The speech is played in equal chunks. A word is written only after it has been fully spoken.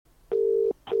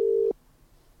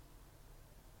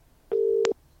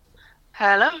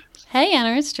Hello. Hey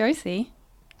Anna, it's Josie.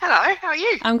 Hello, how are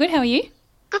you? I'm good, how are you?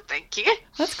 Good, thank you.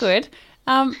 That's good.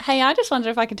 Hey, I just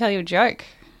wondered if I could tell you a joke.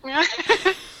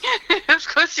 Of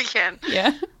course you can.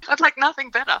 Yeah? I'd like nothing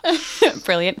better.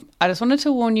 Brilliant. I just wanted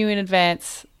to warn you in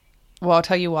advance. Well, I'll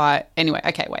tell you why. Anyway,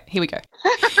 okay, wait, here we go.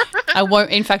 I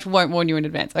won't warn you in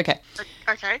advance. Okay.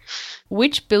 Okay.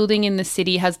 Which building in the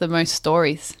city has the most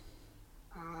stories?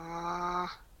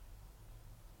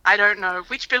 I don't know.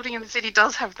 Which building in the city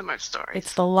does have the most stories?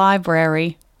 It's the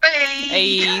library.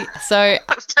 Hey! So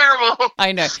That's terrible.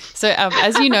 I know. So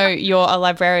as you know, you're a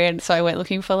librarian, so I went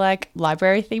looking for like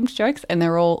library-themed jokes, and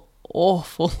they're all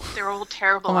awful. They're all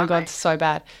terrible. Oh my God, they? so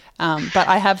bad. But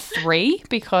I have 3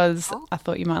 because I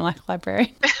thought you might like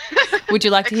librarian. Would you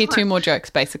like to hear 2 more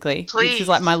jokes, basically? Please. This is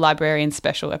like my librarian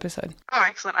special episode. Oh,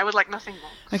 excellent. I would like nothing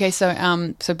more. Okay, so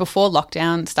before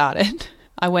lockdown started,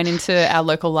 I went into our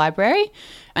local library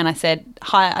and I said,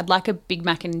 "Hi, I'd like a Big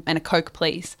Mac and a Coke,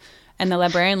 please." And the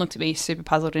librarian looked at me super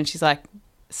puzzled and she's like,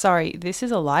 "Sorry, this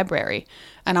is a library."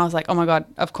 And I was like, "Oh my God,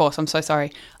 of course, I'm so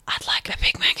sorry. I'd like a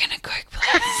Big Mac and a Coke,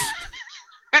 please."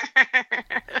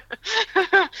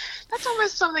 That's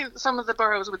almost something that some of the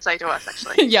borrowers would say to us,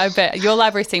 actually. Yeah, I bet. Your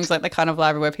library seems like the kind of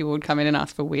library where people would come in and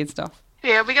ask for weird stuff.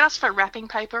 Yeah, we get asked for wrapping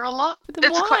paper a lot. But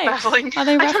It's why? quite baffling. Are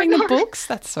they I don't wrapping the know. books?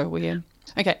 That's so weird.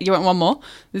 Okay, you want one more?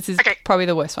 This is Okay. probably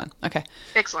the worst one. Okay.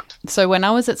 Excellent. So when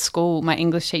I was at school, my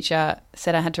English teacher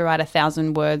said I had to write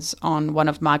 1,000 words on one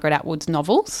of Margaret Atwood's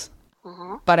novels,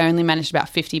 but I only managed about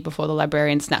 50 before the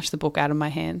librarian snatched the book out of my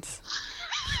hands.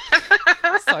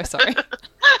 So sorry.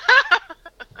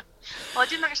 Well, I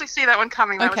didn't actually see that one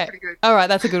coming. That was pretty good. All right,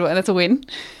 that's a good one. That's a win.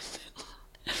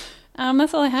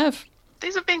 That's all I have.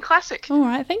 These have been classic. All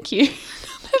right, thank you.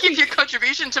 Give your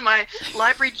contribution to my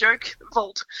library joke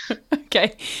vault.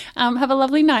 Okay. Have a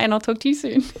lovely night and I'll talk to you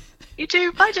soon. You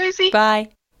too. Bye, Josie. Bye.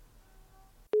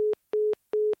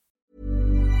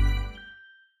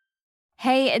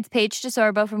 Hey, it's Paige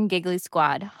DeSorbo from Giggly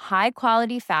Squad. High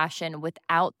quality fashion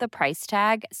without the price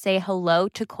tag. Say hello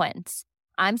to Quince.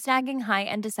 I'm snagging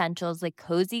high-end essentials like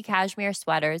cozy cashmere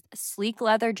sweaters, sleek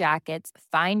leather jackets,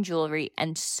 fine jewelry,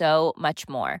 and so much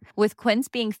more. With Quince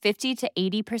being 50 to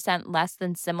 80% less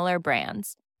than similar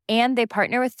brands. And they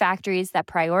partner with factories that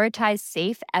prioritize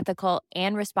safe, ethical,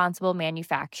 and responsible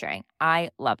manufacturing. I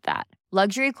love that.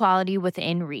 Luxury quality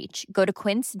within reach. Go to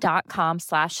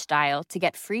quince.com/style to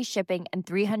get free shipping and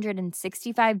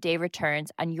 365-day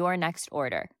returns on your next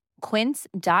order.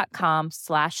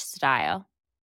 Quince.com/style.